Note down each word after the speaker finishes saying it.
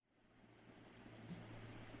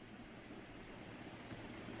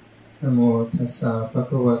Namo tassa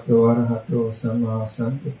bhagavato arahato samma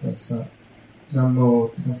sambuddhassa. Namo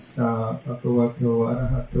tassa bhagavato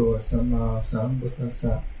arahato samma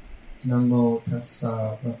sambuddhassa. Namo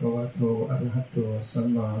tassa bhagavato arahato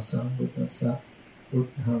samma sambuddhassa.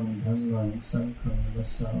 Buddham dhammam sangham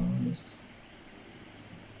nassami.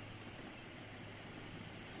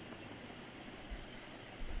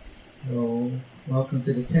 So, welcome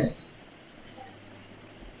to the tent.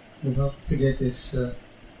 We hope to get this.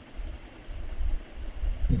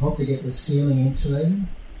 We hope to get the ceiling insulated,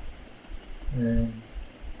 and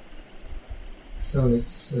so it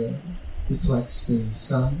deflects the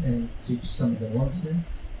sun and keeps some of the warmth in.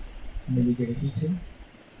 Maybe get a heater.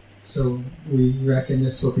 So we reckon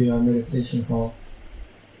this will be our meditation hall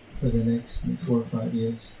for the next 4 or 5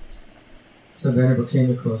 years. So Venerable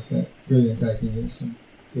came across that brilliant ideas and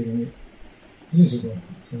getting it usable.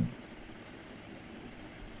 So,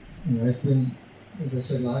 and I've been, as I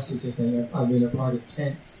said last week, I think I've been a part of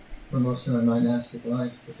tents for most of my monastic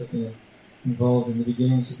life because I've been involved in the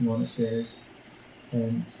beginnings of monasteries,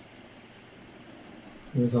 and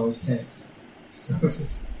there was always tents. So this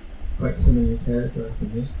is quite familiar territory for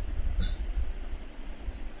me.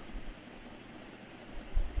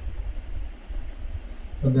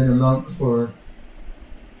 I've been a monk for,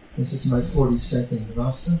 this is my 42nd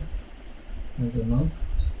Vasa as a monk.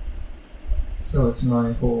 So it's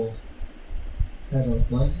my whole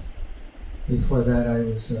adult life. Before that I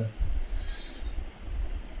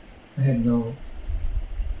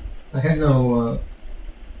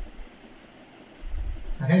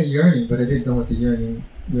had a yearning, but I didn't know what the yearning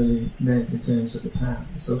really meant in terms of the path,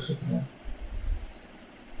 the social path.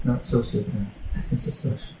 Not sociopath, it's a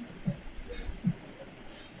social path.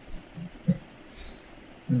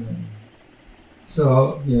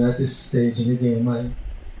 So, at this stage in the game, I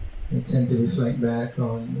tend to reflect back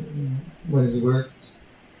on what has worked,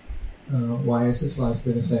 why has this life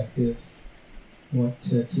been effective, what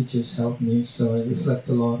teachers helped me. So I reflect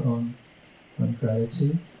a lot on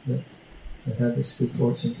gratitude that I've had this good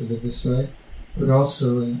fortune to live this way, but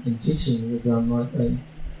also in teaching the Dhamma,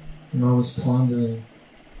 I'm always pondering,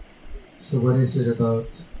 so what is it about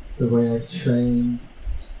the way I've trained,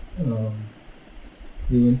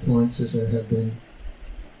 the influences that have been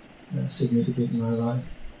significant in my life?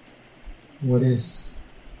 What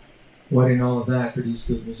in all of that produced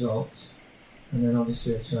good results? And then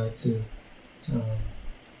obviously I try to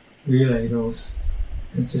relay those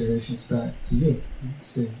considerations back to you.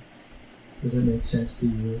 See, does it make sense to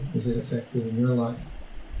you? Is it effective in your life?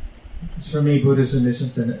 Because for me, Buddhism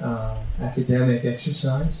isn't an academic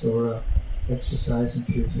exercise or an exercise in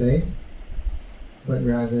pure faith, but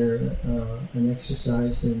rather an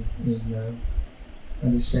exercise in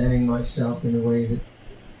understanding myself in a way that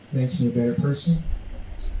makes me a better person,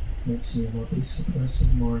 makes me a more peaceful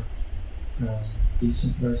person, more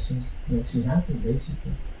decent person, makes me happy,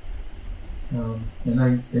 basically. And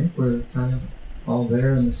I think we're kind of all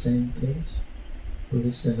there on the same page,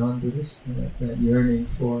 Buddhist and non-Buddhist, that yearning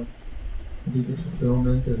for deeper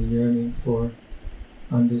fulfillment, or the yearning for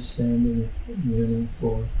understanding, yearning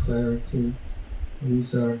for clarity.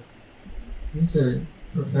 These are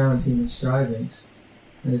profound human strivings,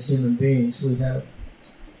 and as human beings, we have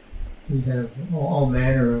all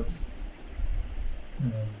manner of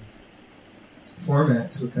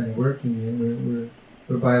formats we're kind of working in.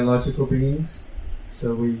 We're biological beings,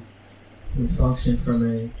 so we function from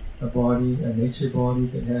a body, a nature body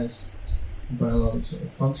that has biological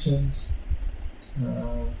functions.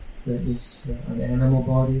 That is an animal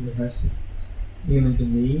body that has the feelings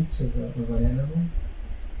and needs of an animal.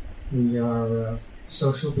 We are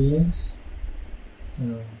social beings.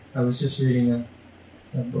 I was just reading a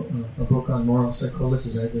book on moral psychology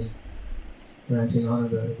that I've been ranting on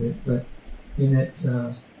about a bit, but in it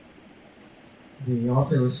the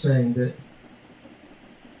author was saying that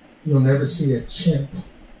you'll never see a chimp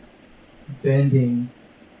bending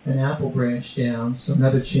an apple branch down so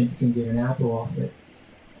another chimp can get an apple off it.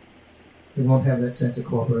 They won't have that sense of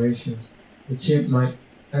cooperation. The chimp might,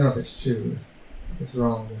 I don't know if it's true, if it's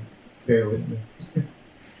wrong, bear with me.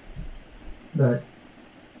 But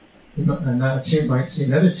a chimp might see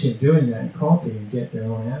another chimp doing that and copy and get their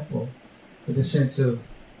own apple. But the sense of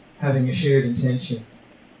having a shared intention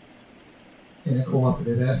and a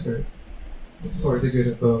cooperative effort for the good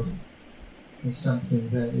of both is something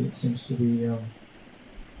that it seems to be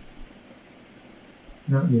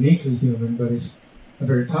not uniquely human, but is a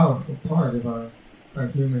very powerful part of our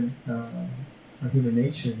human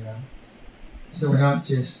nature now. So we're not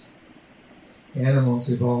just animals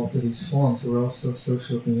evolved to these forms, we're also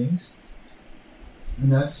social beings.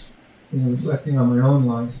 And that's, reflecting on my own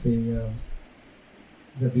life,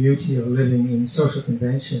 the beauty of living in social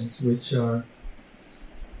conventions which are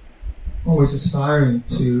always aspiring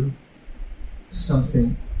to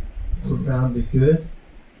something profoundly good,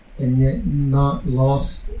 and yet not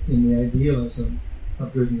lost in the idealism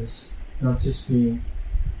of goodness, not just being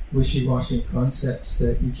wishy-washy concepts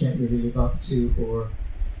that you can't really live up to, or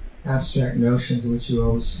abstract notions which you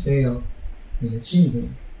always fail in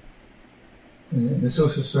achieving. And the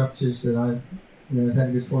social structures that I've had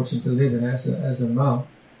the good fortune to live in as a monk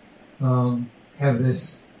have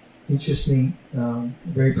this interesting,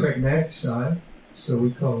 very pragmatic side, so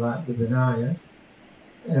we call that the Vinaya.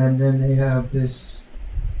 And then they have this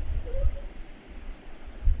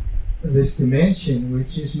dimension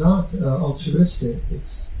which is not altruistic,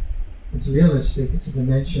 it's realistic, it's a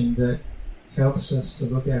dimension that helps us to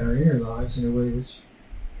look at our inner lives in a way which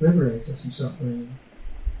liberates us from suffering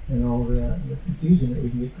and all the confusion that we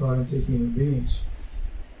can get caught into human beings.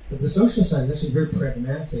 But the social side is actually very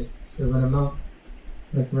pragmatic. So when a monk,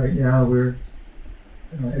 like right now,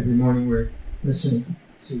 every morning we're listening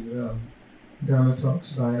to Dharma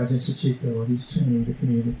talks by Ajahn Sucitto, where he's training the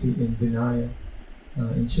community in Vinaya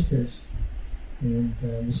in Chithurst. And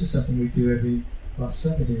this is something we do every last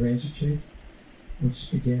Saturday, Rains Retreat,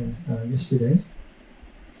 which began yesterday.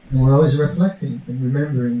 And we're always reflecting and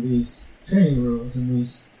remembering these training rules and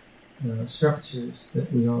these structures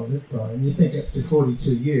that we all live by. And you think after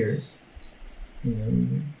 42 years,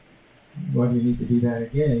 why do you need to do that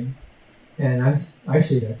again? And I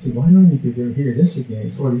say that too, why do I need to hear this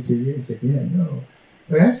again, 42 years again? No.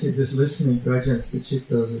 But actually just listening to Ajahn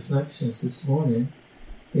Sucitto's reflections this morning,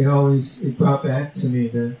 it brought back to me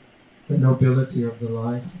the nobility of the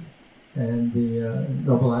life and the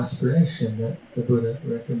noble aspiration that the Buddha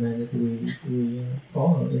recommended we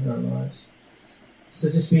follow in our lives. So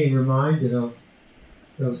just being reminded of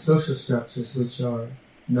those social structures which are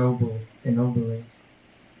noble, ennobling.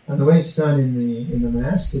 And the way it's done in the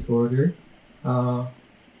monastic order, the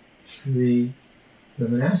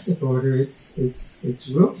monastic order, its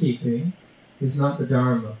rule keeping is not the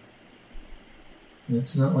Dharma. And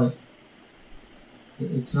it's not like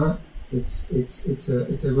it's a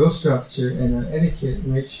rule structure and an etiquette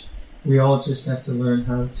which we all just have to learn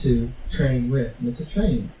how to train with. And it's a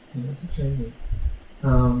training, it's a training.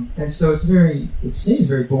 And so it seems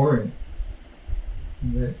very boring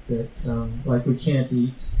that like we can't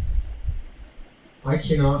eat. I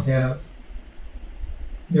cannot have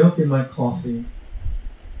milk in my coffee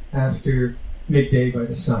after midday by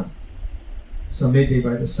the sun. So midday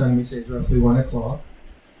by the sun, we say, is roughly 1 o'clock.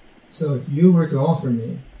 So if you were to offer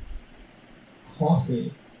me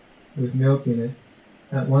coffee with milk in it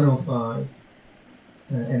at 1:05,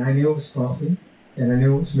 and I knew it was coffee, and I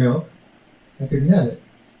knew it was milk, I couldn't have it.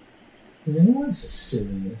 And then what's this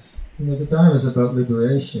silliness? The Dharma is about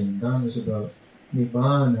liberation. The Dharma is about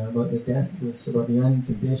Nibbana, about the deathless, about the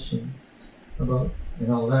unconditioned, and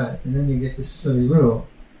all that. And then you get this silly rule.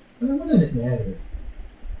 Well, what does it matter?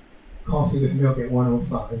 Coffee with milk at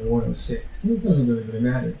 1:05 or 1:06. It doesn't really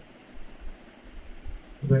matter.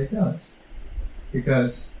 But it does.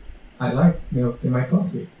 Because I like milk in my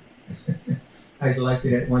coffee. I'd like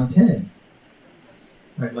it at 1:10.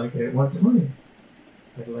 I'd like it at 1:20.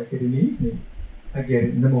 I'd like it in the evening. I get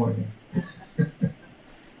it in the morning.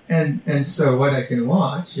 And so what I can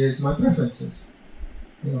watch is my preferences.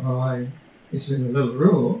 It's in a little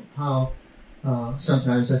rule, how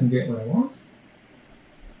sometimes I can get what I want,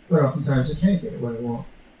 but oftentimes I can't get what I want.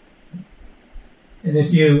 And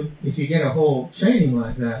if you get a whole training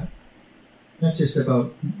like that, not just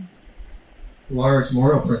about large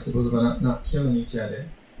moral principles about not killing each other,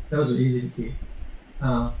 those are easy to keep,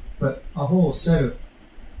 but a whole set of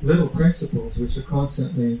little principles which are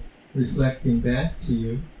constantly reflecting back to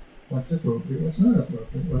you what's appropriate, what's not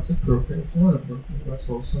appropriate, what's appropriate, what's not appropriate, what's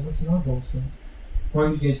wholesome, what's not wholesome.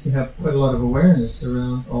 One begins to have quite a lot of awareness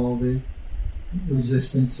around all the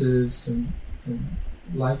resistances and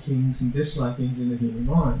likings and dislikings in the human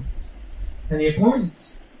mind. And the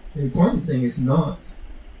important thing is not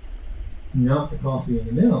the coffee and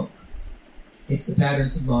the milk. It's the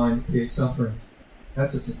patterns of mind that create suffering.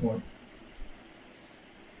 That's what's important.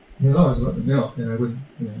 If it was about the milk, then I wouldn't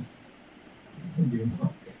be a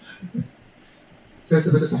monk. So it's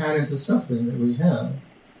about the patterns of suffering that we have.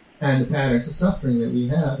 And the patterns of suffering that we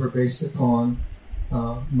have are based upon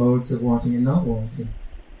modes of wanting and not wanting.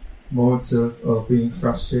 Modes of being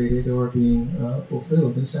frustrated or being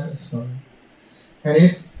fulfilled and satisfied. And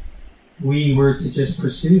if we were to just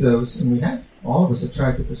pursue those, and all of us have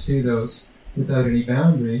tried to pursue those without any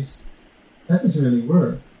boundaries, that doesn't really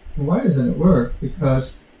work. And why doesn't it work?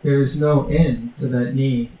 Because there is no end to that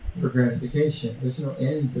need for gratification. There's no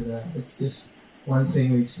end to that. It's just one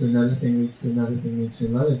thing leads to another thing, leads to another thing, leads to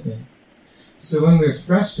another thing. So when we're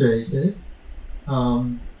frustrated,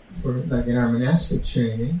 for like in our monastic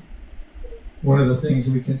training, one of the things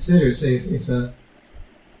we consider, say, if a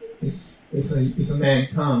man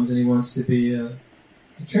comes and he wants to be to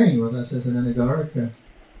train with us as an anagarika,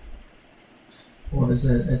 or as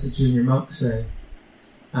a junior monk, say,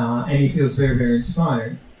 and he feels very, very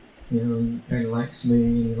inspired. You know, he kind of likes me,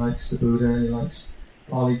 and he likes the Buddha, and he likes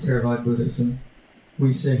Pali Theravada Buddhism.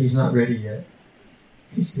 We say he's not ready yet.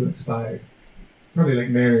 He's too inspired. Probably like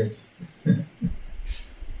marriage.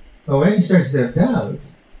 But when he starts to have doubt,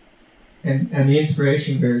 and the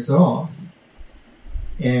inspiration wears off,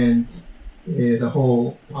 and the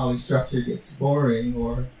whole Pali structure gets boring,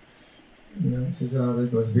 or he says, oh, there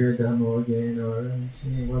goes Viradhammo again, or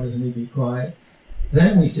why doesn't he be quiet?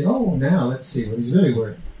 Then we say, oh, now let's see what he's really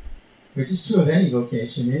worth. Which is true of any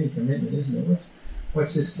vocation, any commitment, isn't it?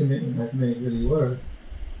 What's this commitment I've made really worth?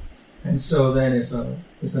 And so then if a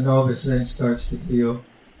novice then starts to feel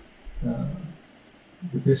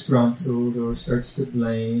disgruntled, or starts to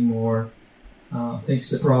blame, or thinks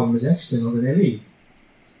the problem is external, then they leave.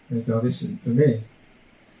 They go, this isn't for me.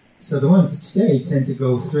 So the ones that stay tend to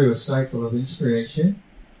go through a cycle of inspiration,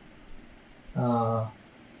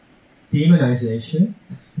 demonization,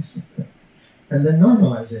 and then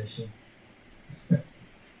normalization.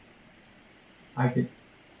 I get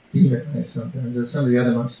demonized sometimes, or some of the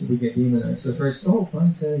other monks we get demonized. So first, oh,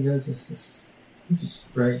 Bhante, you're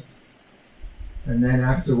just great. And then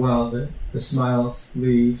after a while, the smiles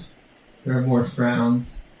leave. There are more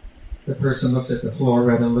frowns. The person looks at the floor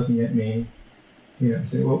rather than looking at me.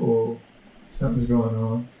 Say, oh, something's going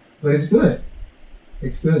on. But it's good.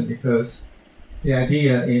 It's good because the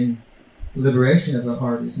idea in liberation of the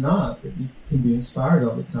heart is not that you can be inspired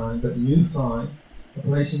all the time, but you find a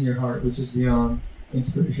place in your heart which is beyond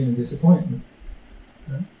inspiration and disappointment.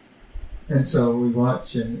 Right? And so we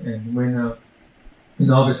watch, and when a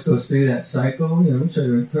novice goes through that cycle, we try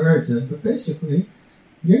to encourage them, but basically,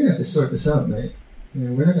 you're going to have to sort this out, mate.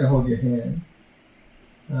 We're not going to hold your hand.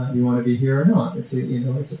 You want to be here or not? It's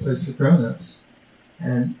a place for grown-ups.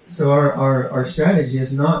 And so our strategy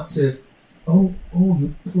is not to, oh,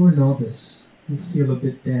 you poor novice, you feel a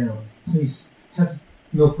bit down. Please have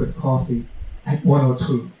milk with coffee at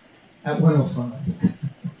 1:02, at 1:05.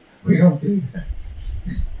 We don't do that.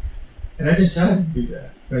 And Ajahn Chah didn't do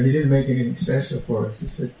that. Right? He didn't make anything special for us. He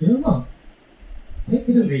said, you're a monk. Take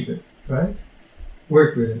it or leave it, right?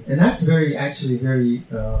 Work with it. And that's a very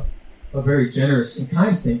generous and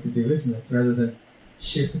kind thing to do, isn't it? Rather than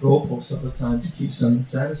shift the goalposts all the time to keep someone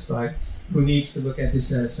satisfied who needs to look at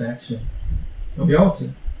dissatisfaction. And we all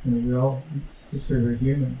do. We're all just very, very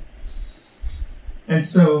human. And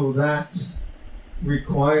so that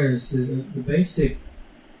requires the basic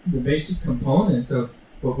component of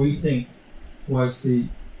what we think was the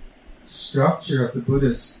structure of the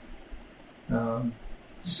Buddha's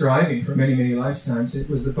striving for many, many lifetimes. It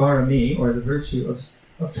was the barami, or the virtue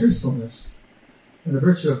of truthfulness. And the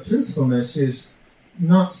virtue of truthfulness is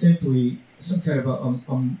not simply some kind of a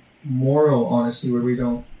moral honesty where we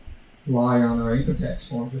don't lie on our income tax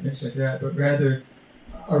forms or things like that, but rather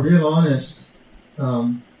a real honest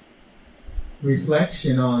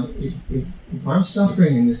reflection on if I'm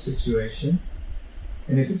suffering in this situation,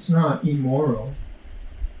 and if it's not immoral,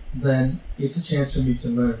 then it's a chance for me to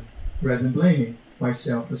learn, rather than blaming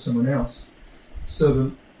myself or someone else.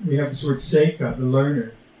 So we have this word seika, the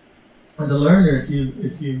learner. And the learner, if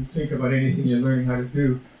you think about anything you're learning how to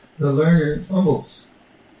do, the learner fumbles.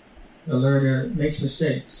 The learner makes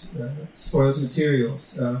mistakes, spoils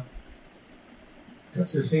materials,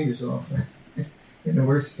 cuts their fingers off, in the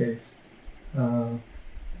worst case.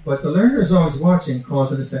 But the learner is always watching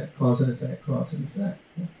cause and effect, cause and effect, cause and effect.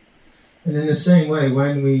 And in the same way,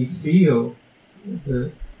 when we feel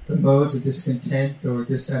the modes of discontent or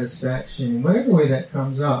dissatisfaction, in whatever way that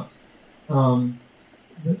comes up,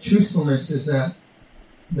 the truthfulness is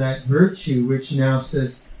that virtue which now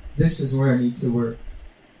says, this is where I need to work.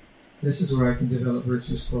 This is where I can develop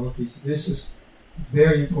virtuous qualities. This is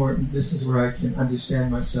very important. This is where I can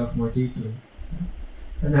understand myself more deeply.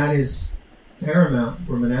 And that is paramount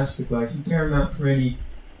for monastic life and paramount for any,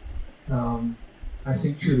 I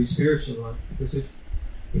think, truly spiritual life. Because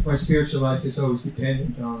if my spiritual life is always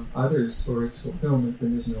dependent on others for its fulfillment,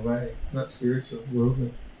 then there's no way. It's not spiritual, it's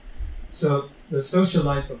worldly. So the social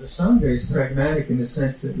life of the Sangha is pragmatic in the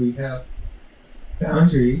sense that we have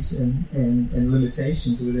boundaries and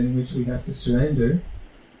limitations within which we have to surrender.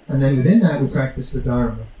 And then within that we practice the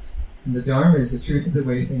Dharma. And the Dharma is the truth of the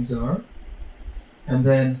way things are. And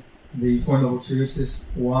then the Four Noble Truths is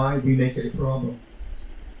why we make it a problem.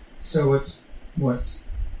 So what's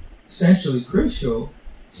essentially crucial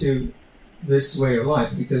to this way of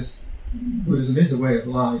life, because Buddhism is a way of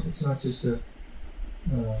life. It's not just a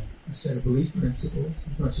set of belief principles.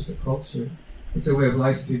 It's not just a culture. It's a way of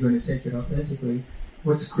life if you're going to take it authentically.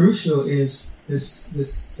 What's crucial is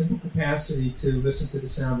this simple capacity to listen to the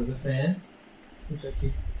sound of the fan, which I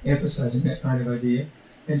keep emphasizing, that kind of idea,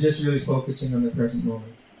 and just really focusing on the present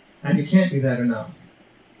moment. And you can't do that enough.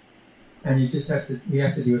 And we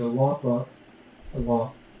have to do it a lot,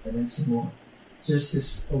 and then some more. Just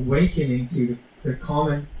this awakening to the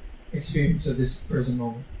common experience of this present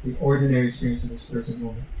moment, the ordinary experience of this present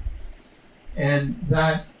moment. And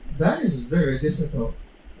that is very difficult,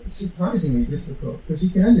 surprisingly difficult, because you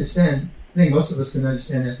can understand, I think most of us can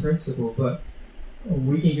understand that principle, but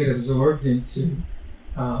we can get absorbed into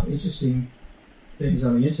interesting things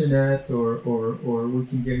on the internet, or we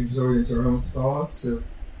can get absorbed into our own thoughts of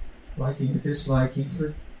liking or disliking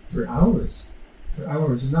for hours,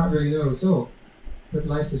 and not really notice, but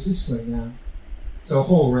life is this way now. So a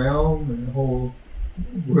whole realm and a whole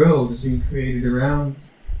world is being created around,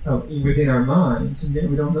 within our minds, and yet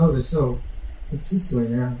we don't notice, it's this way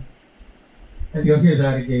now. And you'll hear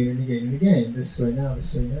that again and again and again, this way now,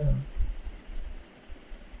 this way now.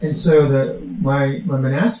 And so my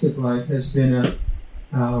monastic life has been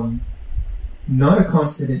not a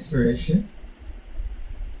constant inspiration,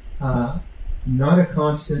 not a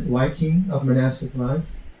constant liking of monastic life,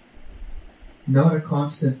 not a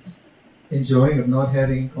constant enjoying of not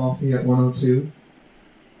having coffee at 102,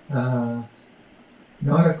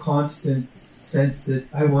 not a constant sense that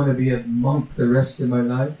I want to be a monk the rest of my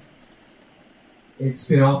life. It's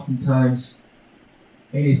been oftentimes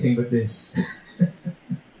anything but this.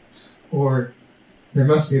 Or there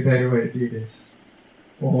must be a better way to do this.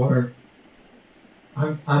 Or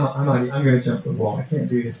I'm going to jump the wall. I can't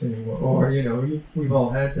do this anymore. Or, we've all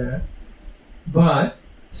had that. But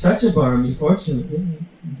Satyabharami, fortunately,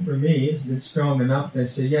 for me, has been strong enough to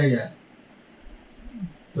say, yeah.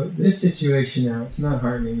 But this situation now, it's not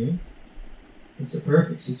harming you. It's a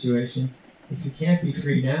perfect situation. If you can't be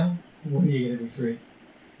free now, when are you going to be free?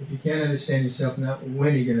 If you can't understand yourself now,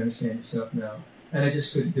 when are you going to understand yourself now? And I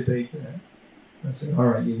just couldn't debate that. I said, all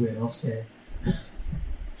right, you win, I'll stay.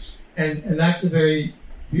 And that's a very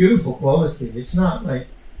beautiful quality. It's not like,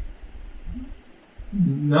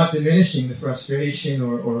 not diminishing the frustration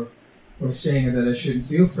or saying that I shouldn't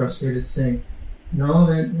feel frustrated. It's saying, no,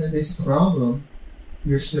 this problem,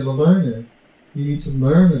 you're still a learner. You need to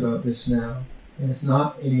learn about this now. And it's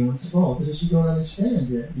not anyone's fault, because you don't understand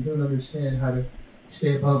yet. You don't understand how to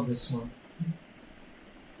stay above this one.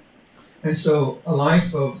 And so a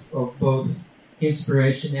life of both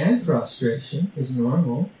inspiration and frustration is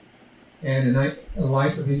normal. And a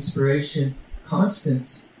life of inspiration,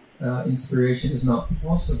 constant inspiration, is not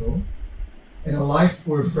possible. And a life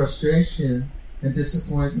where frustration and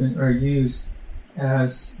disappointment are used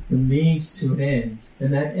as the means to an end.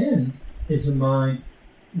 And that end is a mind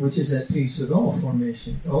which is at peace with all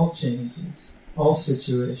formations, all changes, all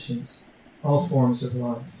situations, all forms of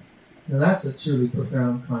life. Now that's a truly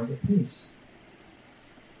profound kind of peace.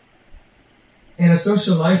 And a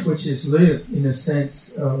social life which is lived in a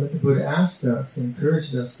sense that the Buddha asked us,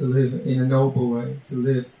 encouraged us to live in a noble way, to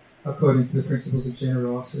live according to the principles of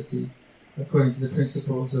generosity, according to the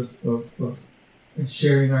principles of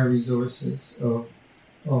sharing our resources, of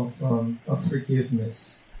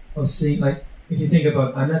forgiveness, of seeing, like, if you think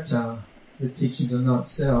about anatta, the teachings of not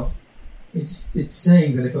self, it's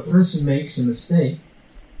saying that if a person makes a mistake,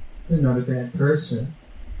 they're not a bad person.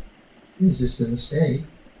 It's just a mistake,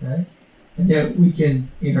 right? And yet we can,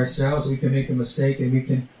 in ourselves, we can make a mistake, and we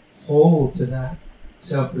can hold to that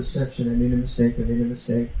self-perception, I made a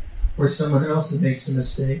mistake. Or someone else makes a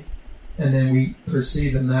mistake, and then we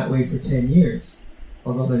perceive them that way for 10 years,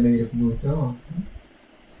 although they may have moved on.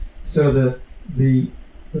 So the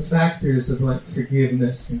factors of like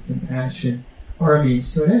forgiveness and compassion are a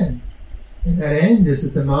means to an end. And that end is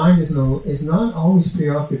that the mind is not always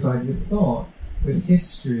preoccupied with thought, with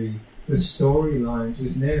history, with storylines,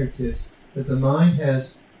 with narratives, that the mind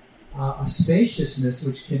has a spaciousness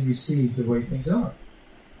which can receive the way things are.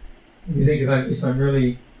 If you think if I'm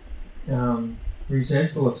really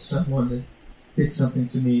resentful of someone that did something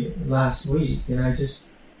to me last week, and I just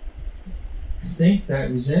think that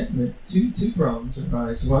resentment, two problems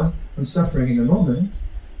arise. One, I'm suffering in the moment,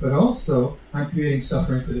 but also I'm creating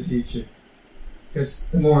suffering for the future. Because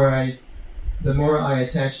the more I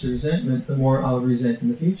attach to resentment, the more I'll resent in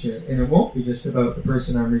the future. And it won't be just about the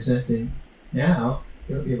person I'm resenting now.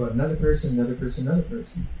 It'll be about another person.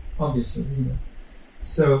 Obviously, isn't it?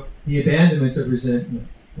 So the abandonment of resentment,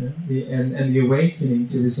 and the awakening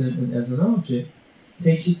to resentment as an object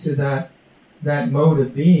takes you to that mode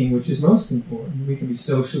of being, which is most important. We can be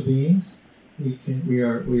social beings. We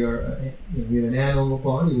have an animal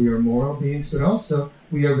body. We are moral beings, but also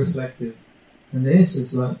we are reflective. And this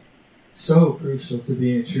is like so crucial to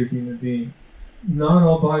being a true human being. Not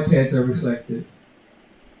all bipeds are reflective,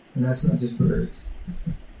 and that's not just birds.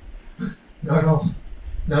 Not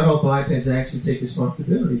all bipeds actually take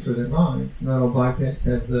responsibility for their minds. Not all bipeds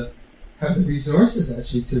have the resources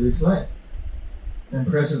actually to reflect. I'm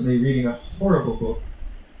presently reading a horrible book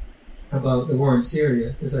about the war in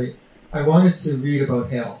Syria because I wanted to read about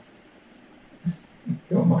hell.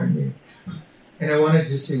 Don't mind me. And I wanted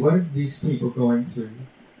to see what are these people going through.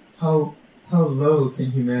 How low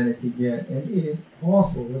can humanity get? And it is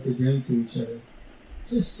awful what they're doing to each other.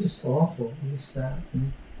 Just awful. Just that.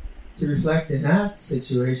 And to reflect in that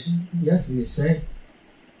situation, you have to be a saint.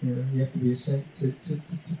 You have to be a saint to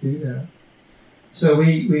do that. So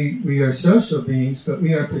we are social beings, but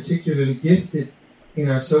we are particularly gifted in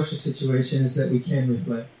our social situations that we can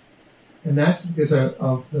reflect. And that's because of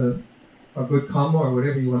our good karma, or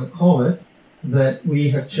whatever you want to call it, that we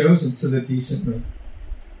have chosen to live decently.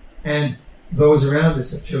 And those around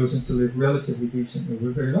us have chosen to live relatively decently.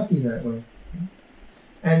 We're very lucky that way.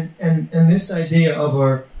 And this idea of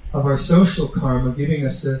our social karma giving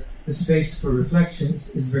us the space for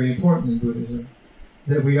reflections is very important in Buddhism.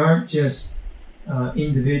 That we aren't just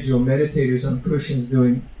individual meditators on cushions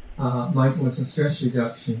doing mindfulness and stress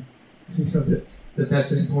reduction.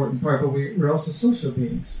 That's an important part, but we're also social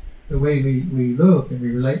beings. The way we look and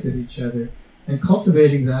we relate with each other. And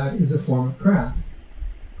cultivating that is a form of craft.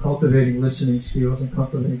 Cultivating listening skills and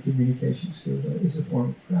cultivating communication skills is a form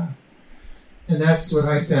of craft. And that's what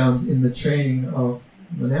I found in the training of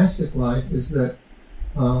monastic life, is that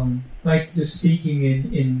like just speaking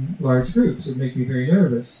in large groups would make me very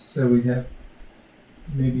nervous. So we'd have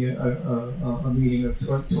maybe a meeting of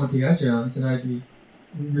 20 ajahns, and I'd be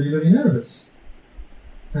really, really nervous.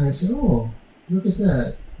 And I said, oh, look at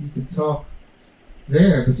that. You can talk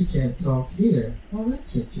there, but you can't talk here. Well,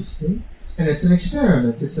 that's interesting. And it's an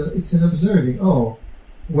experiment. It's an observing. Oh,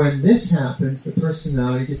 when this happens, the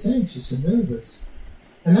personality gets anxious and nervous.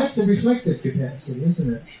 And that's the reflective capacity,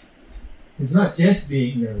 isn't it? It's not just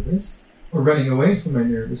being nervous or running away from my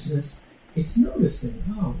nervousness. It's noticing.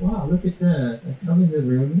 Oh, wow, look at that. I come in the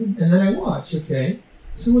room, and then I watch. Okay,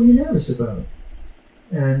 so what are you nervous about?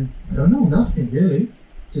 And I don't know, nothing really.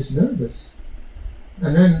 Just nervous.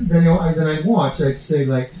 And then I'd watch. I'd say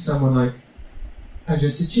like someone like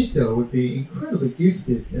Ajahn Sucitto would be incredibly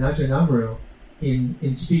gifted, and Ajahn Amaro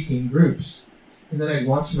in speaking groups. And then I'd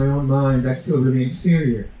watch my own mind. I'd feel really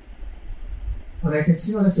inferior. And I can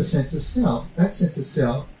see, oh, that's a sense of self. That sense of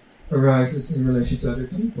self arises in relation to other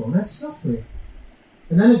people, and that's suffering.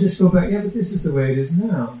 And then I just go back, yeah, but this is the way it is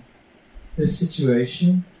now. This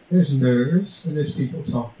situation, there's nerves, and there's people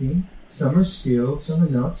talking. Some are skilled, some are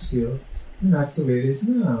not skilled, and that's the way it is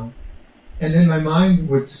now. And then my mind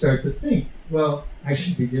would start to think, well, I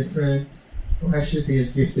should be different, or I should be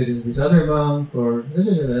as gifted as this other monk, or da,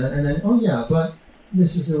 da, da, da. And then, oh yeah, but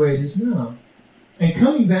this is the way it is now. And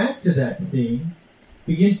coming back to that theme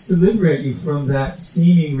begins to liberate you from that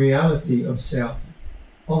seeming reality of self,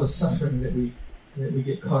 all the suffering that we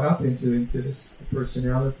get caught up into this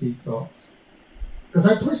personality thoughts. Because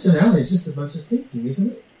our personality is just a bunch of thinking,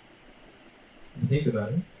 isn't it? You think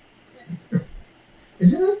about it.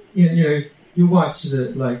 Isn't it? You watch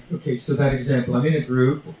okay, so that example, I'm in a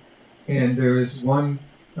group, and there is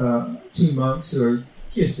two monks who are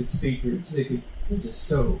gifted speakers. They're just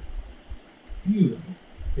so beautiful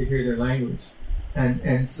to hear their language,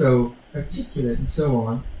 and so articulate and so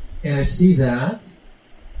on. And I see that,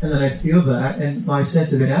 and then I feel that, and my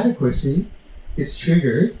sense of inadequacy gets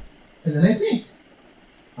triggered, and then I think,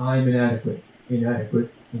 I'm inadequate.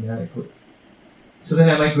 So then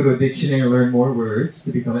I might go to a dictionary and learn more words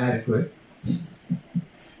to become adequate.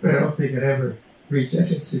 But I don't think I'd ever reach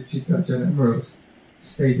Ajahn Sucitto, Ajahn Amaro's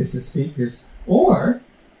status as speakers. And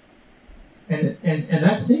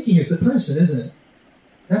that thinking is the person, isn't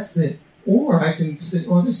it? Or I can say,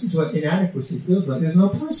 oh, this is what inadequacy feels like. There's no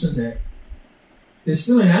person there. There's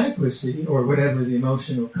still inadequacy, or whatever the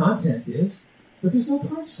emotional content is, but there's no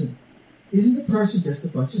person. Isn't the person just a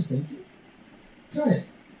bunch of thinking? Try it.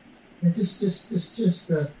 And just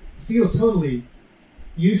feel totally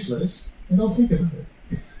useless and don't think about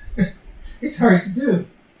it. It's hard to do,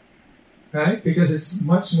 right? Because it's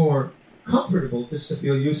much more comfortable just to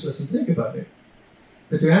feel useless and think about it.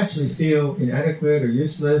 But to actually feel inadequate or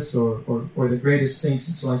useless or the greatest thing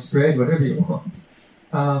since sliced bread, whatever you want,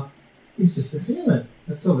 is just a feeling.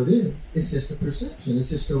 That's all it is. It's just a perception. It's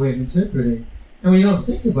just a way of interpreting. And when you don't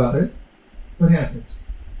think about it, what happens?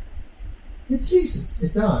 It ceases.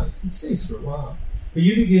 It dies. It stays for a while. But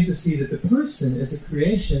you begin to see that the person is a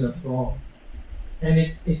creation of thought.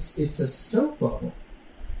 And it's a soap bubble.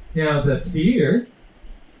 Now, the fear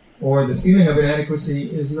or the feeling of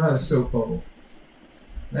inadequacy is not a soap bubble.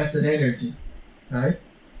 That's an energy, right?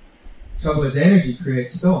 Trouble is energy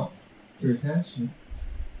creates thought through attachment.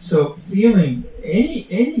 So feeling,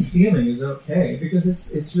 any feeling is okay because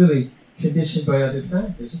it's really conditioned by other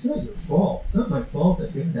factors. It's not your fault. It's not my fault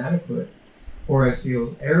I feel inadequate or I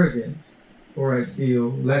feel arrogant or I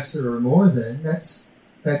feel lesser or more than.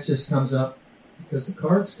 That just comes up because the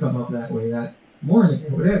cards come up that way that morning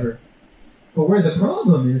or whatever. But where the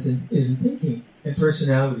problem is in thinking and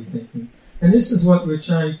personality thinking. And this is what we're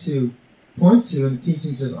trying to point to in the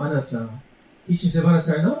teachings of Anatta. Teachings of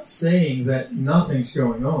Anatta are not saying that nothing's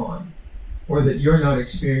going on or that you're not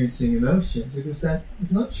experiencing emotions, because that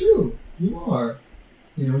is not true. You are.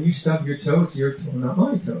 When you stub your toe, it's your toe, not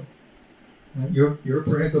my toe. Your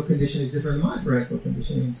parental condition is different than my parental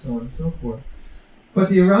condition, and so on and so forth. But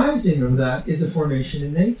the arising of that is a formation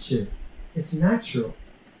in nature. It's natural.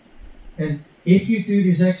 And if you do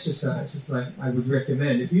these exercises, like I would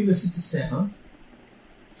recommend, if you listen to sound,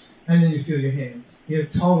 and then you feel your hands, you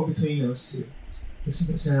toggle between those two. Listen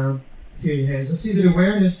to sound, feel your hands, and see that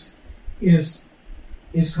awareness is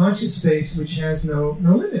conscious space which has no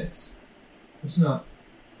limits. It's not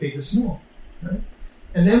big or small, right?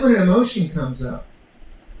 And then when an emotion comes up,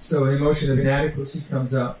 so an emotion of inadequacy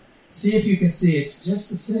comes up, see if you can see it's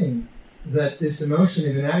just the same, that this emotion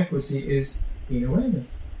of inadequacy is in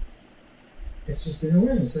awareness. It's just in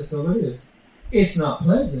awareness, that's all it is. It's not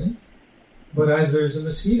pleasant, but as there's a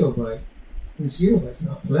mosquito bite. A mosquito bite's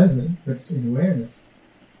not pleasant, but it's in awareness.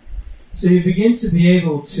 So you begin to be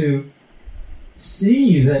able to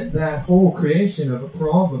see that whole creation of a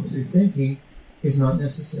problem through thinking is not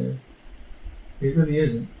necessary. It really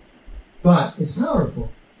isn't. But it's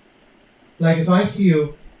powerful. Like if I'm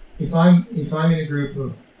in a group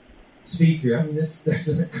of speakers, this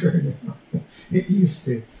doesn't occur now. It used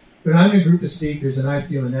to. But I'm in a group of speakers and I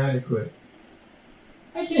feel inadequate.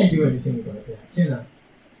 I can't do anything about that, can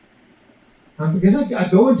I? Because I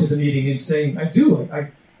go into the meeting and saying, I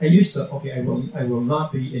used to, I will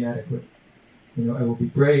not be inadequate. I will be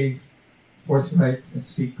brave, forthright, and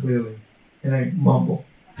speak clearly. And I mumble.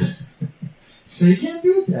 So you can't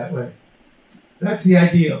do it that way. That's the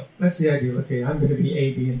ideal. Okay, I'm going to be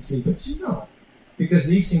A, B, and C, but you're not. Because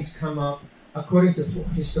these things come up according to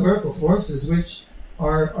historical forces which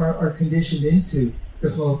are conditioned into the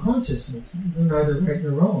flow of consciousness. They're neither right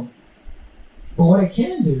nor wrong. But what I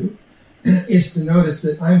can do is to notice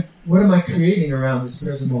that what am I creating around this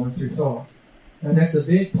present moment through thought? And that's a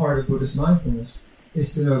big part of Buddhist mindfulness,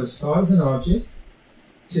 is to notice thought as an object,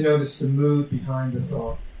 to notice the mood behind the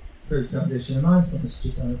thought. Third foundation of mindfulness,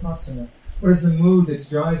 Cittanupassana. What is the mood that's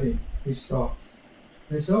driving these thoughts?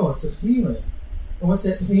 And it's a feeling. And what's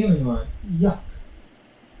that feeling like? Yuck.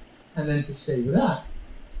 And then to stay with that.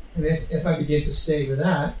 And if I begin to stay with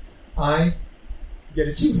that, I get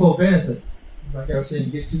a twofold benefit. Like I was saying,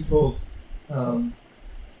 you get twofold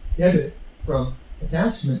debit from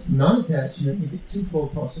attachment. From non-attachment, you get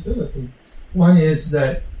twofold possibility. One is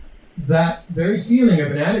that very feeling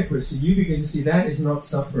of inadequacy, you begin to see that is not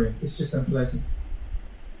suffering. It's just unpleasant.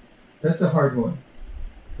 That's a hard one.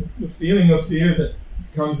 The feeling of fear that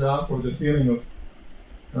comes up, or the feeling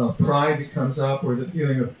of pride that comes up, or the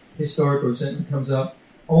feeling of historical resentment comes up,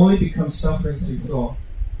 only becomes suffering through thought.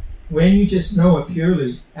 When you just know it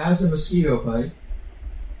purely as a mosquito bite,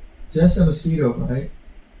 just a mosquito bite,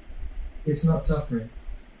 it's not suffering.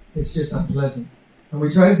 It's just unpleasant. And we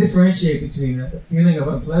try to differentiate between that. The feeling of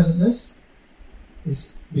unpleasantness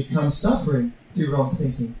becomes suffering through wrong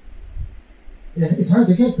thinking. It's hard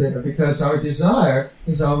to get there because our desire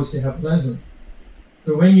is always to have pleasant.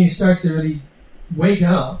 But when you start to really wake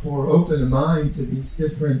up or open the mind to these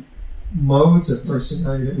different modes of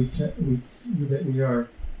personality that we are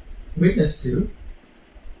witness to,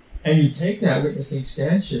 and you take that witnessing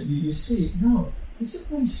stanchion, you see, no, is it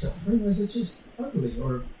really suffering, or is it just ugly?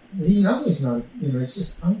 Or even ugly is not, it's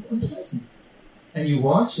just unpleasant. And you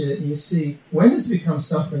watch it and you see, when does it become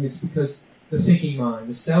suffering? It's because the thinking mind,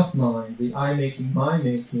 the self-mind, the I-making,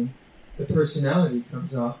 my-making, the personality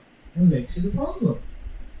comes up and makes it a problem.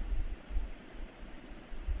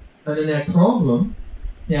 And then that problem,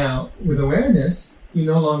 now, with awareness, you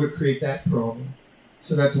no longer create that problem.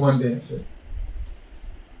 So that's one benefit.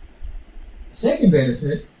 The second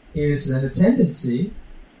benefit is that the tendency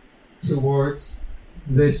towards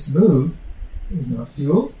this mood is not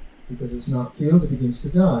fueled, because it's not filled, it begins to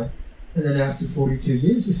die. And then after 42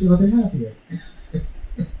 years, you feel a bit happier.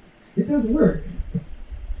 It doesn't work.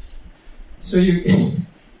 So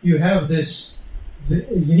you have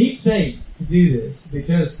you need faith to do this,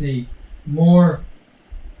 because the more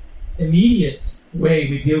immediate way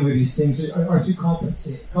we deal with these things are through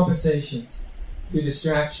compensations, through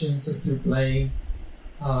distractions, or through blame.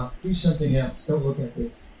 Do something else. Don't look at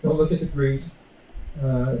this. Don't look at the grief.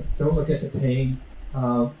 Don't look at the pain.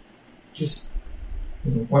 Just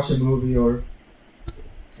watch a movie or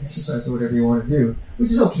exercise or whatever you want to do, which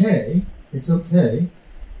is okay. It's okay.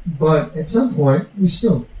 But at some point,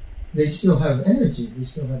 they still have energy. We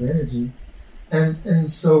still have energy. And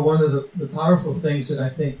so one of the powerful things that I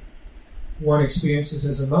think one experiences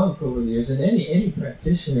as a monk over the years, and any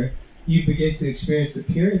practitioner, you begin to experience the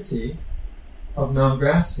purity of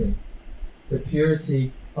non-grasping, the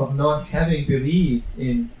purity of not having believed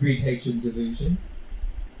in greed, hatred, and delusion,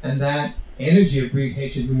 and that energy of greed,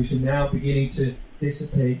 hatred, and delusion now beginning to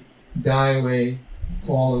dissipate, die away,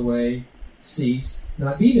 fall away, cease,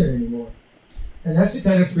 not be there anymore. And that's the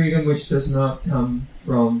kind of freedom which does not come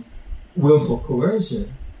from willful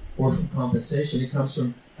coercion or from compensation. It comes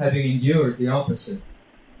from having endured the opposite.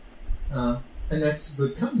 And that's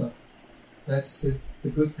good karma. That's the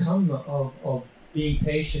good karma of being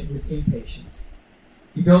patient with impatience.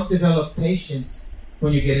 You don't develop patience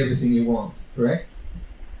when you get everything you want, correct?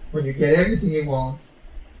 When you get everything you want,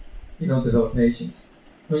 you don't develop patience.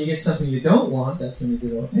 When you get something you don't want, that's when you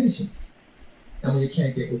develop patience. And when you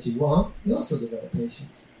can't get what you want, you also develop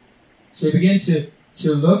patience. So you begin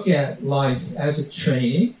to look at life as a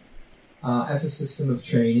training, as a system of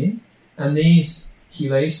training, and these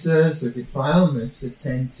kilesas or defilements that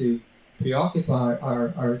tend to preoccupy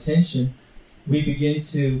our attention, we begin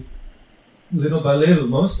to, little by little,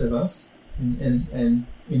 most of us, and in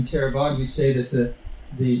Theravada we say that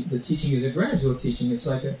the teaching is a gradual teaching. It's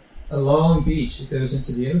like a long beach that goes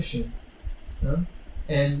into the ocean.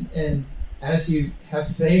 And as you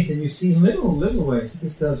have faith and you see little ways that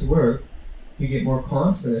this does work, you get more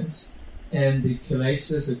confidence, and the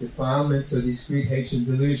kilesas or defilements or these greed, hatred, and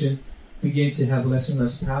delusion begin to have less and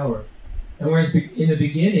less power. And whereas in the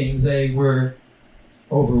beginning they were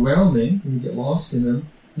overwhelming, and you get lost in them,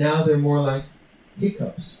 now they're more like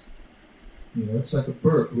hiccups. It's like a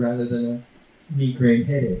burp rather than a migraine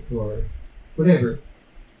headache or whatever.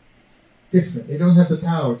 Different. They don't have the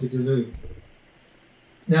power to delude.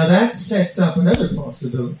 Now that sets up another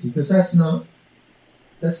possibility, because that's not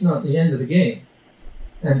the end of the game,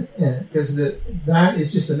 and because that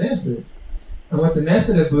is just a method. And what the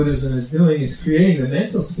method of Buddhism is doing is creating the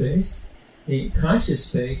mental space, the conscious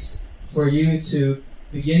space, for you to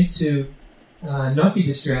begin to not be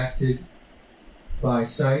distracted by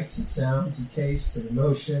sights and sounds and tastes and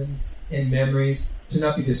emotions and memories, to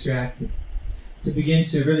not be distracted, to begin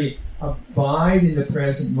to really abide in the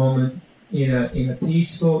present moment in a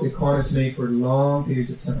peaceful economy for long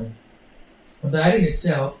periods of time. And that in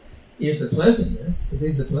itself is a pleasantness. It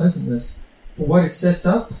is a pleasantness. But what it sets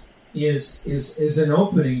up is an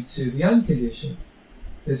opening to the unconditioned,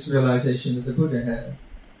 this realization that the Buddha had,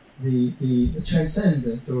 the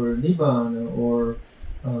transcendent or nibbana or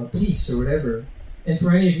peace or whatever. And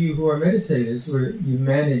for any of you who are meditators, where you've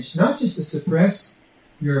managed not just to suppress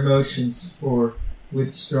your emotions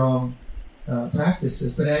with strong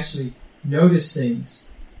practices, but actually notice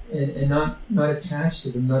things and not attach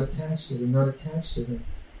to them, not attach to them, not attach to them.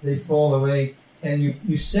 They fall away, and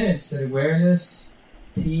you sense that awareness,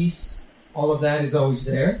 peace, all of that is always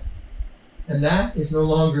there, and that is no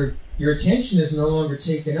longer, your attention is no longer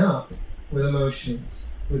taken up with emotions,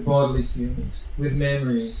 with bodily feelings, with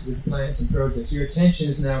memories, with plans and projects. Your attention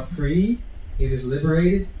is now free, it is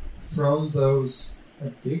liberated from those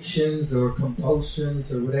addictions or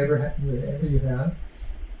compulsions or whatever you have.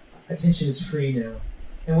 Attention is free now.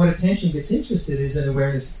 And when attention gets interested is in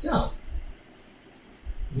awareness itself.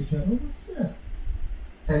 You go, oh, what's that?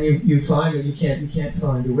 And you find that you can't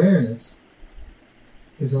find awareness,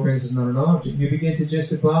 because awareness is not an object. You begin to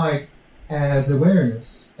just abide as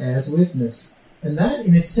awareness, as witness. And that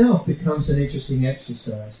in itself becomes an interesting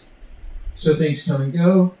exercise. So things come and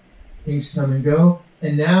go,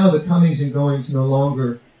 and now the comings and goings no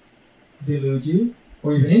longer delude you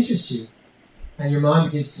or even interest you. And your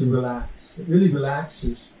mind begins to relax. It really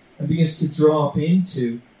relaxes and begins to drop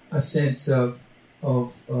into a sense of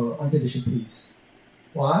unconditioned peace.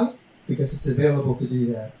 Why? Because it's available to do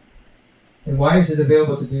that. And why is it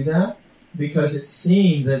available to do that? Because it's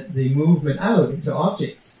seen that the movement out into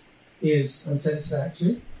objects is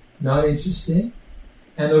unsatisfactory, not interesting,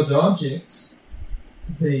 and those objects,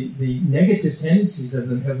 the negative tendencies of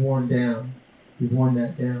them have worn down. You've worn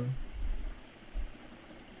that down.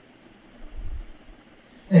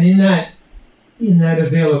 And in that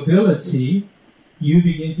availability, you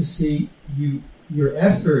begin to see your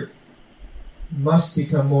effort must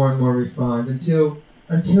become more and more refined until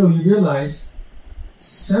you realize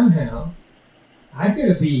somehow I've got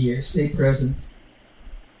to be here, stay present,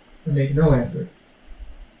 and make no effort.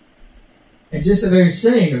 And just the very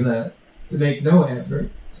saying of that, to make no effort,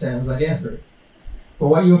 sounds like effort. But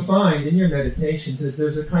what you'll find in your meditations is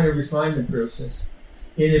there's a kind of refinement process.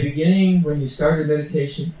 In the beginning, when you start a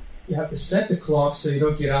meditation, you have to set the clock so you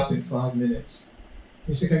don't get up in 5 minutes.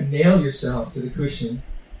 You have to kind of nail yourself to the cushion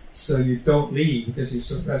so you don't leave because you're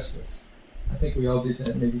so restless. I think we all did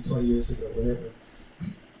that maybe 20 years ago, whatever.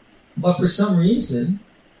 But for some reason,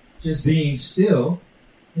 just being still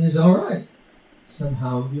is all right.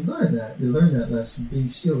 Somehow you learn that. You learn that lesson. Being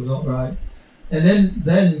still is all right. And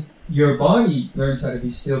then your body learns how to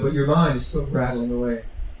be still, but your mind is still rattling away.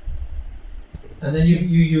 And then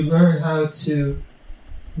you learn how to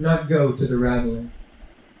not go to the rattling.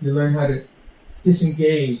 You learn how to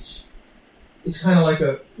disengage. It's kind of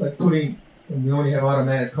like putting, and we only have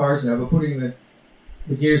automatic cars now, but putting the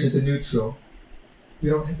gears into neutral. You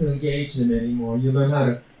don't have to engage them anymore. You learn how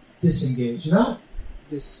to disengage, not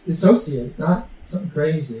dissociate, not something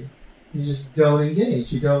crazy. You just don't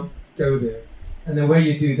engage. You don't go there. And the way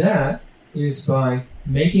you do that is by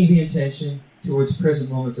making the intention towards present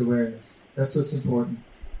moment awareness. That's what's important.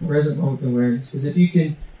 Present moment awareness. Because if you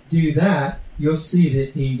can do that, you'll see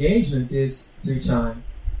that the engagement is through time.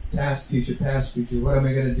 Past, future, past, future. What am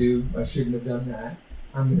I going to do? I shouldn't have done that.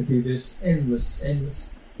 I'm going to do this. Endless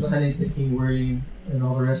planning, thinking, worrying, and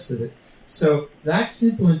all the rest of it. So that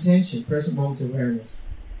simple intention, present moment awareness,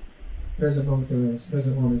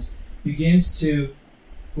 begins to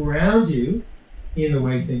ground you in the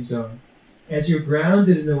way things are. As you're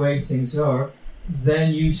grounded in the way things are,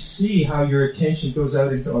 then you see how your attention goes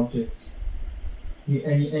out into objects.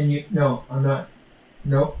 No.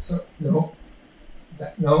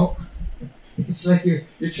 It's like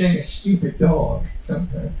you're training a stupid dog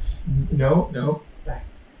sometimes. No, back.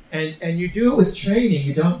 And you do it with training.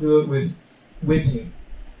 You don't do it with whipping.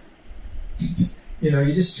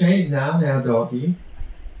 You just train now, doggy.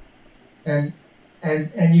 And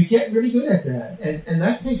you get really good at that. And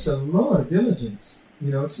that takes a lot of diligence.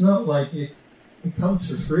 It's not like it comes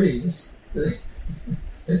for free.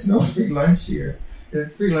 There's no free lunch here.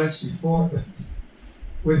 There's free lunch before, but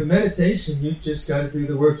with meditation, you've just got to do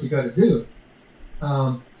the work you got to do.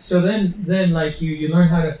 So then like you learn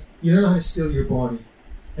how to still your body.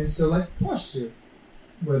 And so like posture,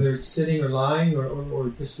 whether it's sitting or lying or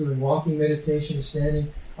just doing walking meditation or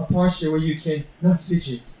standing, a posture where you can not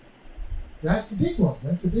fidget. That's a big one.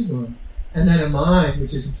 And then a mind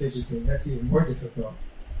which isn't fidgeting. That's even more difficult.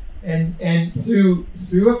 And through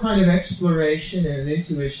a kind of exploration and an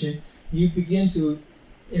intuition, you begin to,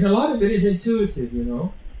 and a lot of it is intuitive,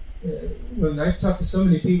 When I've talked to so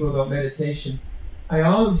many people about meditation, I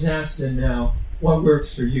always ask them now, what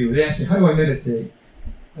works for you? They ask me, how do I meditate?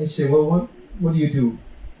 I say, well, what do you do?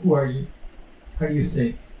 Who are you? How do you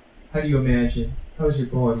think? How do you imagine? How's your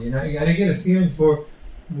body? And I get a feeling for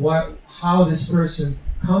how this person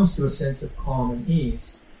comes to a sense of calm and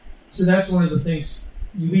ease. So that's one of the things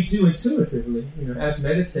we do intuitively. As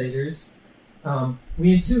meditators,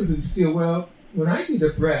 we intuitively feel, well, when I do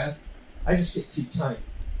the breath, I just get too tight.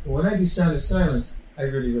 But when I do sound of silence, I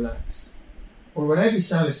really relax. Or when I do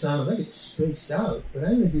sound of silence, I get spaced out. But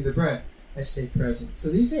when I do the breath, I stay present. So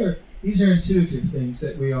these are intuitive things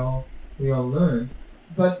that we all learn.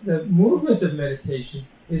 But the movement of meditation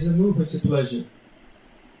is a movement to pleasure.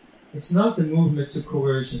 It's not the movement to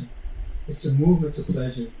coercion. It's a movement to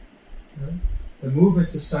pleasure. Right? The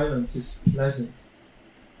movement to silence is pleasant.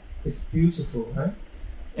 It's beautiful, right?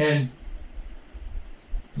 And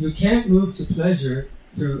you can't move to pleasure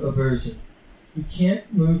through aversion. You can't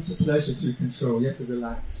move to pleasure through control. You have to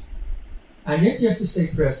relax. And yet you have to stay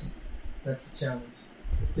present. That's the challenge.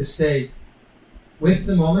 To stay with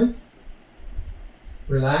the moment,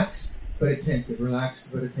 relaxed but attentive.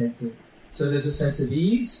 So there's a sense of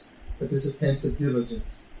ease, but there's a sense of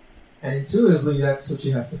diligence. And intuitively, that's what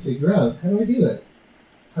you have to figure out. How do I do it?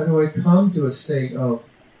 How do I come to a state of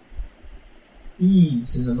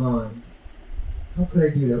ease in the mind? How could I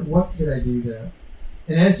do that? What could I do there?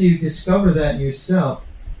 And as you discover that in yourself,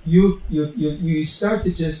 you start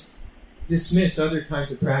to just dismiss other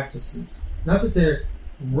kinds of practices. Not that they're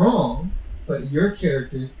wrong, but your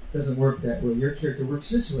character doesn't work that way. Your character works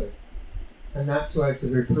this way. And that's why it's a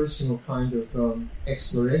very personal kind of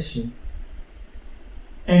exploration.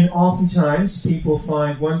 And oftentimes people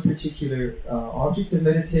find one particular object of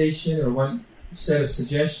meditation or one set of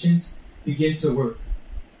suggestions begin to work.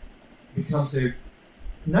 It becomes their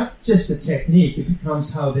not just a technique, it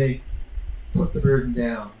becomes how they put the burden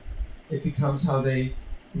down. It becomes how they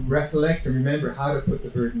recollect and remember how to put the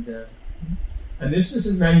burden down. And this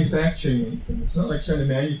isn't manufacturing anything. It's not like trying to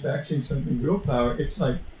manufacture something willpower. It's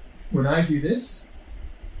like, when I do this,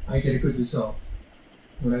 I get a good result.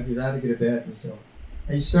 When I do that, I get a bad result.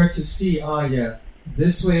 And you start to see,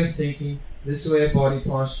 this way of thinking, this way of body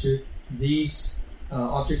posture, these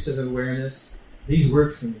objects of awareness, these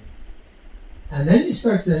work for me. And then you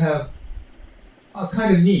start to have a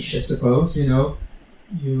kind of niche, I suppose. You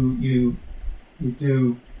do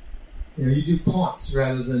pots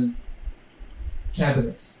rather than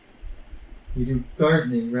cabinets. You do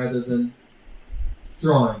gardening rather than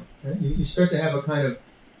drawing. Right? You start to have a kind of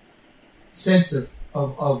sense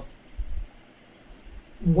of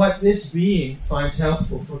what this being finds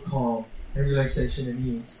helpful for calm and relaxation and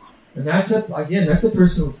ease. And that's a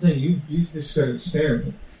personal thing. You've just got to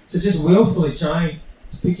experiment. So just willfully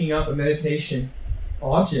picking up a meditation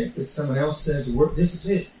object that someone else says, this is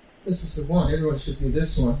it. This is the one. Everyone should do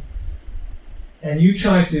this one. And you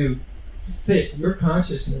try to fit your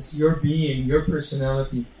consciousness, your being, your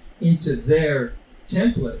personality into their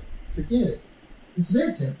template. Forget it. It's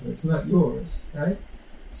their template. It's not yours, right?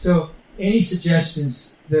 So any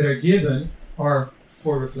suggestions that are given are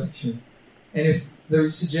for reflection. And if the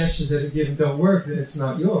suggestions that are given don't work, then it's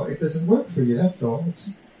not yours. It doesn't work for you, that's all.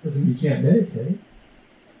 It doesn't mean you can't meditate.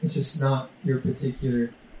 It's just not your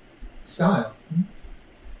particular style.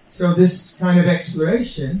 So this kind of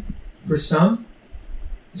exploration, for some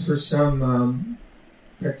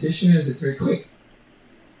practitioners, it's very quick.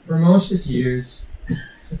 For most, it's years.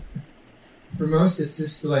 For most, it's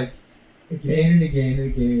just like again and again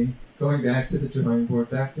and again, going back to the drawing board,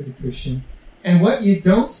 back to the cushion. And what you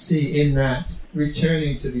don't see in that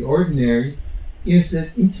returning to the ordinary is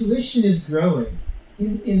that intuition is growing.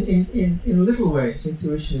 In little ways,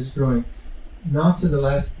 intuition is growing. Not to the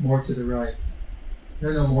left, more to the right.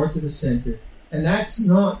 No, more to the center. And that's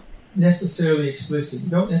not necessarily explicit. You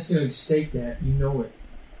don't necessarily state that. You know it.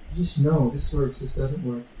 You just know this works, this doesn't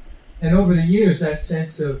work. And over the years, that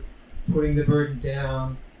sense of putting the burden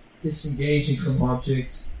down, disengaging from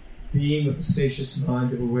objects, being with a spacious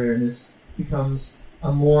mind of awareness becomes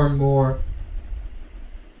a more and more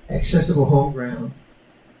accessible home ground.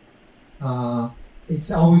 It's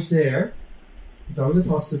always there. It's always a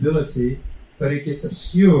possibility, but it gets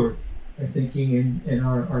obscured by thinking in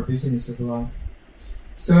our busyness of life.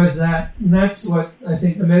 So that's what I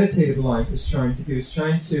think the meditative life is trying to do. It's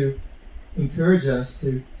trying to encourage us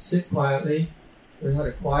to sit quietly, learn how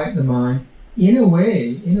to quieten the mind in a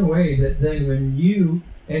way that then when you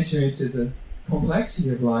enter into the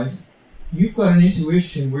complexity of life, you've got an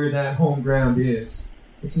intuition where that home ground is.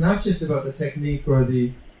 It's not just about the technique or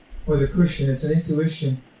the cushion. It's an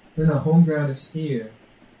intuition. Then the home ground is here.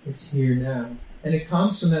 It's here now. And it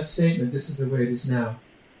comes from that statement, this is the way it is now.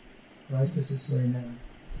 Life is this way now.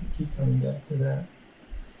 Keep coming back to that.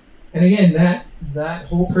 And again, that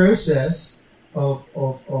whole process of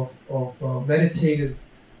meditative,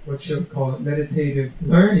 what shall we call it, meditative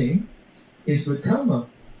learning is good karma.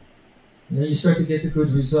 And then you start to get the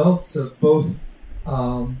good results of both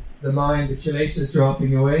the mind, the kilesas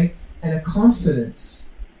dropping away, and a confidence.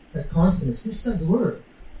 That confidence, this does work,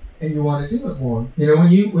 and you want to do it more.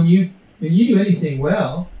 When you do anything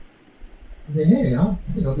well, you think, hey, I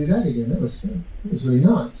think I'll do that again. That was really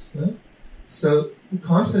nice. Right? So the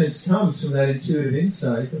confidence comes from that intuitive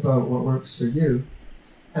insight about what works for you,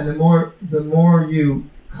 and the more you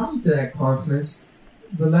come to that confidence,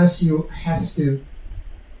 the less you have to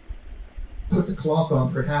put the clock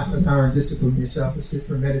on for half an hour and discipline yourself to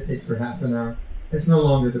sit or meditate for half an hour. It's no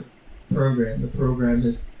longer the program. The program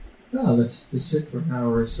is, let's just sit for an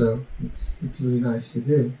hour or so. It's really nice to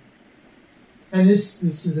do. And this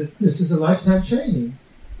is a lifetime training.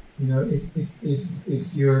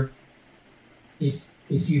 If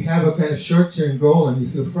you have a kind of short-term goal and you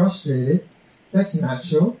feel frustrated, that's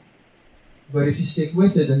natural. But if you stick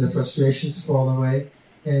with it, then the frustrations fall away,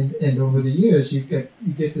 and over the years you get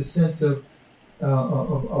the sense of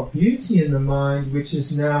beauty in the mind, which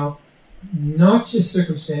is now not just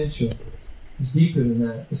circumstantial. It's deeper than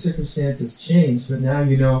that. The circumstances change, but now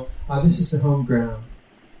you know, this is the home ground.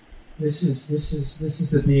 This is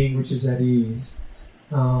the being which is at ease,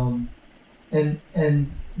 and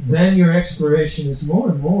then your exploration is more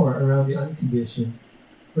and more around the unconditioned.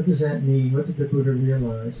 What does that mean? What did the Buddha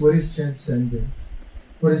realize? What is transcendence?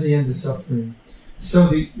 What is the end of suffering? So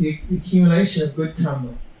the accumulation of good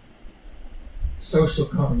karma, social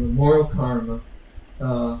karma, moral karma,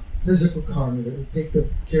 physical karma, that we take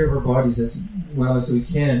care of our bodies as well as we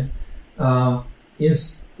can,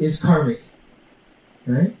 is karmic.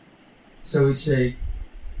 right? So we say,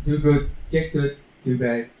 do good, do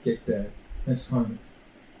bad, get bad. That's karma.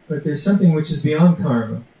 But there's something which is beyond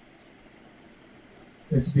karma.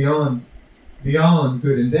 It's beyond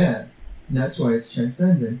good and bad. And that's why it's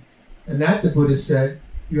transcendent. And that, the Buddha said,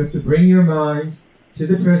 you have to bring your mind to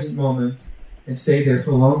the present moment and stay there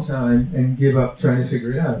for a long time and give up trying to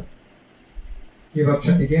figure it out. Give up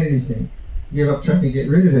trying to get anything. Give up trying to get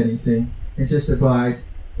rid of anything and just abide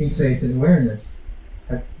in faith and awareness.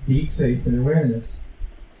 Have deep faith and awareness.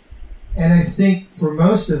 And I think for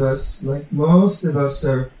most of us,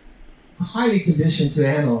 are highly conditioned to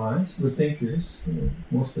analyze. We're thinkers.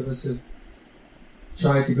 Most of us have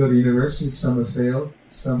tried to go to university. Some have failed.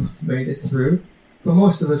 Some have made it through. But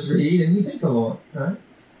most of us read and we think a lot, right?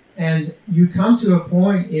 And you come to a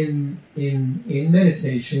point in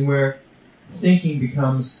meditation where thinking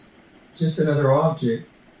becomes just another object,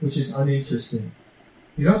 which is uninteresting.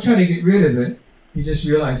 You don't try to get rid of it. You just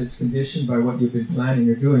realize it's conditioned by what you've been planning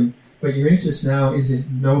or doing. But your interest now is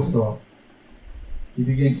in no thought. You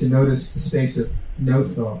begin to notice the space of no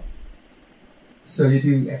thought. So you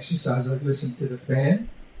do exercise like listen to the fan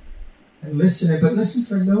and listen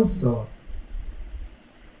for no thought.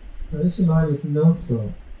 Notice the mind with no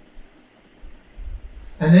thought.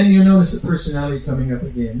 And then you notice the personality coming up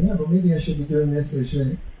again. Yeah, but maybe I should be doing this or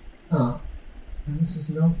shouldn't. And this is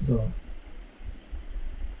no thought.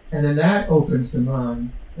 And then that opens the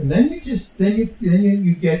mind. And then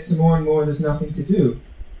you get to more and more there's nothing to do.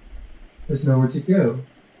 There's nowhere to go.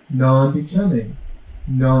 Non-becoming.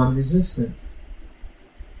 Non-resistance.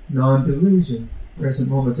 Non-delusion. Present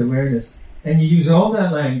moment awareness. And you use all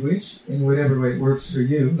that language in whatever way it works for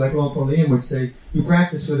you. Like Lompo Liam would say, you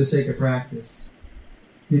practice for the sake of practice.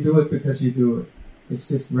 You do it because you do it. It's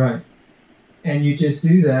just right. And you just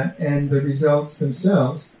do that, and the results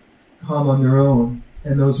themselves come on their own.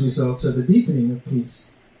 And those results are the deepening of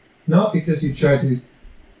peace. Not because you try to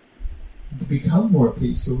become more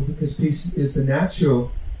peaceful, because peace is the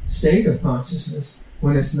natural state of consciousness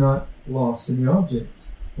when it's not lost in the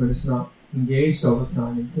objects, when it's not engaged all the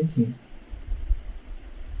time in thinking.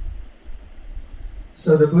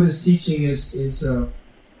 So the Buddha's teaching is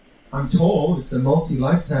I'm told, it's a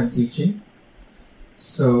multi-lifetime teaching.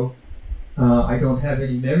 So I don't have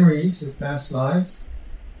any memories of past lives,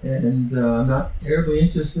 and I'm not terribly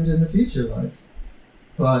interested in the future life.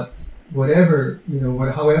 But however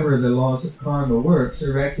the laws of karma works,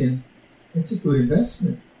 I reckon it's a good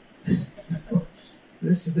investment.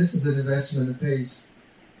 This is an investment that pays,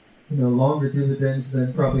 longer dividends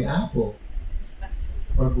than probably Apple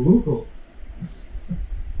or Google.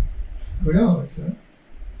 Who knows? Huh?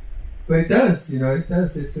 But it does.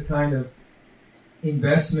 It's a kind of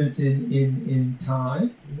investment in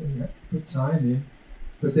time. You have to put time in.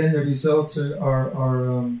 But then the results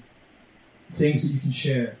are things that you can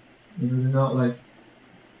share. They're not like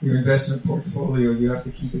your investment portfolio. You have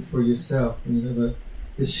to keep it for yourself. The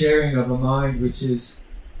sharing of a mind which is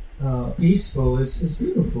peaceful is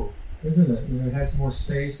beautiful, isn't it? It has more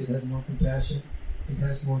space. It has more compassion. It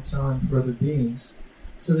has more time for other beings.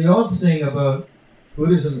 So the odd thing about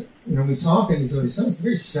Buddhism, we talk in these ways, it's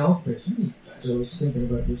very selfish. You guys are always thinking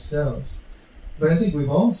about yourselves. But I think we've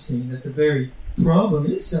all seen that the very problem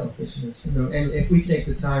is selfishness. And if we take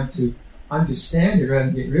the time to understand it rather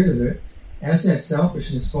than get rid of it, as that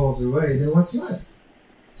selfishness falls away, then what's left?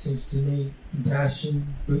 Seems to me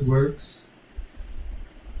compassion, good works,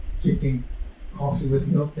 drinking coffee with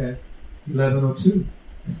milk at 11:02.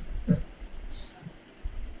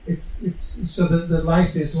 It's so that the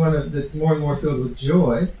life is one that's more and more filled with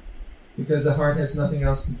joy, because the heart has nothing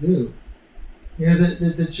else to do.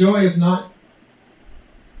 The joy of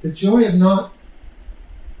not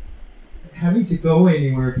having to go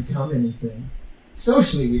anywhere or become anything.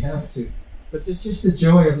 Socially we have to, but just the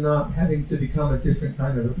joy of not having to become a different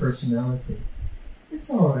kind of a personality. It's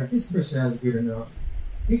all right. This personality is good enough.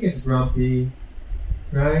 It gets grumpy,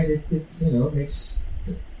 right? It makes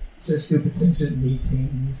says stupid things at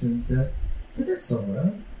meetings, but that's all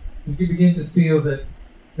right. You can begin to feel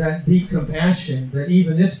that deep compassion, that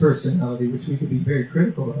even this personality, which we could be very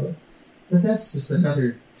critical of, but that's just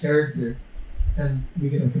another character, and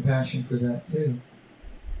we can have compassion for that too.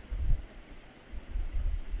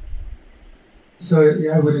 So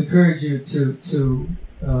I would encourage you to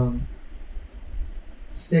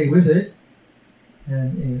stay with it.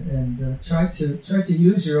 And try to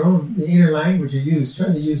use the inner language you use. Try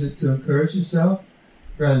to use it to encourage yourself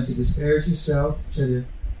rather than to disparage yourself.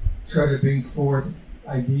 Try to bring forth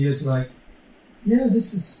ideas like,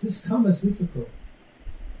 this karma is difficult.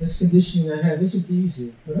 This conditioning I have isn't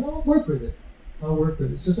easy, but I'll work with it.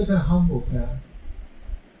 So it's like a humble path.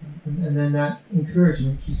 And then that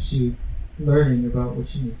encouragement keeps you learning about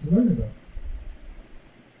what you need to learn about.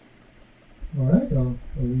 All right, I'll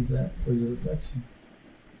leave that for your reflection.